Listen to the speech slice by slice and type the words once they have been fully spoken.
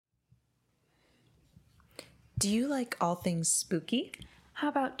Do you like all things spooky? How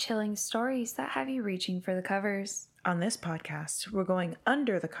about chilling stories that have you reaching for the covers? On this podcast, we're going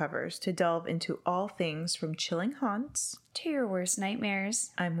under the covers to delve into all things from chilling haunts to your worst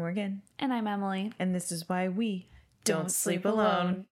nightmares. I'm Morgan. And I'm Emily. And this is why we don't sleep alone.